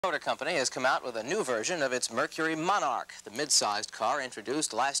Motor Company has come out with a new version of its Mercury Monarch, the mid-sized car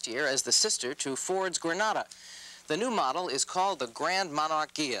introduced last year as the sister to Ford's Granada. The new model is called the Grand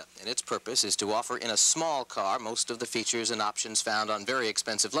Monarch Ghia, and its purpose is to offer in a small car most of the features and options found on very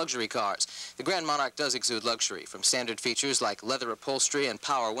expensive luxury cars. The Grand Monarch does exude luxury, from standard features like leather upholstery and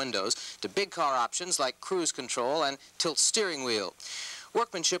power windows to big car options like cruise control and tilt steering wheel.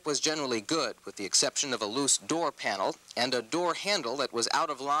 Workmanship was generally good, with the exception of a loose door panel and a door handle that was out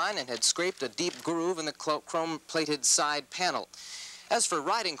of line and had scraped a deep groove in the chrome-plated side panel. As for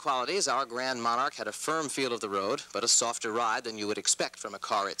riding qualities, our Grand Monarch had a firm feel of the road, but a softer ride than you would expect from a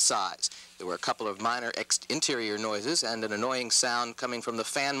car its size. There were a couple of minor interior noises and an annoying sound coming from the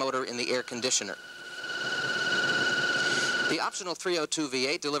fan motor in the air conditioner. The optional 302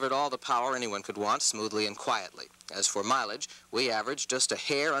 V8 delivered all the power anyone could want smoothly and quietly. As for mileage, we averaged just a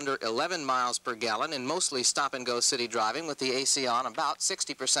hair under 11 miles per gallon in mostly stop-and-go city driving with the AC on about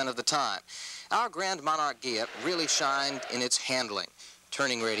 60% of the time. Our Grand Monarch Ghia really shined in its handling.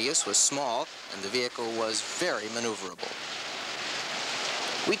 Turning radius was small, and the vehicle was very maneuverable.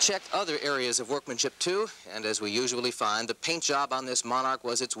 We checked other areas of workmanship too, and as we usually find, the paint job on this Monarch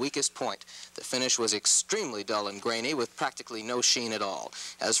was its weakest point. The finish was extremely dull and grainy with practically no sheen at all.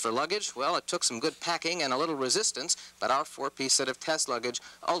 As for luggage, well, it took some good packing and a little resistance, but our four-piece set of test luggage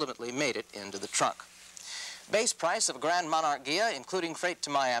ultimately made it into the trunk. Base price of a Grand Monarch Ghia, including freight to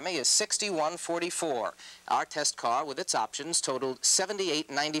Miami, is $61.44. Our test car with its options totaled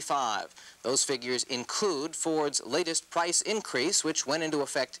 $78.95. Those figures include Ford's latest price increase, which went into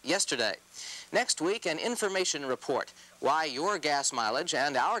effect yesterday. Next week, an information report, why your gas mileage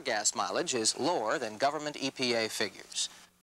and our gas mileage is lower than government EPA figures.